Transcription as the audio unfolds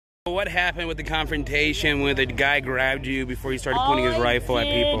What happened with the confrontation when the guy grabbed you before he started pointing his rifle at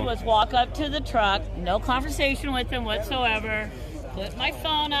people? All I did was walk up to the truck, no conversation with him whatsoever, put my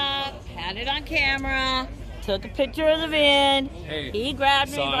phone up, had it on camera, took a picture of the van. He grabbed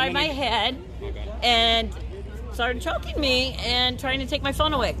me by my head and started choking me and trying to take my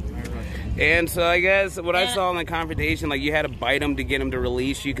phone away. And so I guess what I saw in the confrontation, like you had to bite him to get him to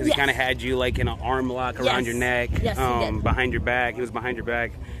release you because he kind of had you like in an arm lock around your neck, behind your back. He was behind your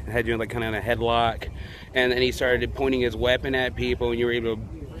back and had you like kind of in a headlock. And then he started pointing his weapon at people, and you were able to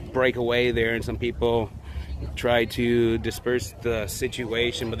break away there. And some people tried to disperse the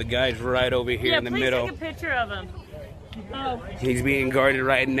situation, but the guy's right over here in the middle. Take a picture of him. Oh. He's being guarded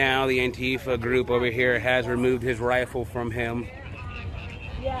right now. The Antifa group over here has removed his rifle from him.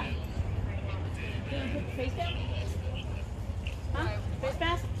 Yeah. Face down? Huh? Face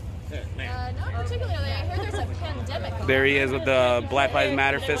mask? Not particularly. I heard there's a pandemic. There he is with the Black Lives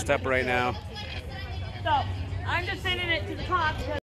Matter fist up right now. So, I'm just sending it to the cops.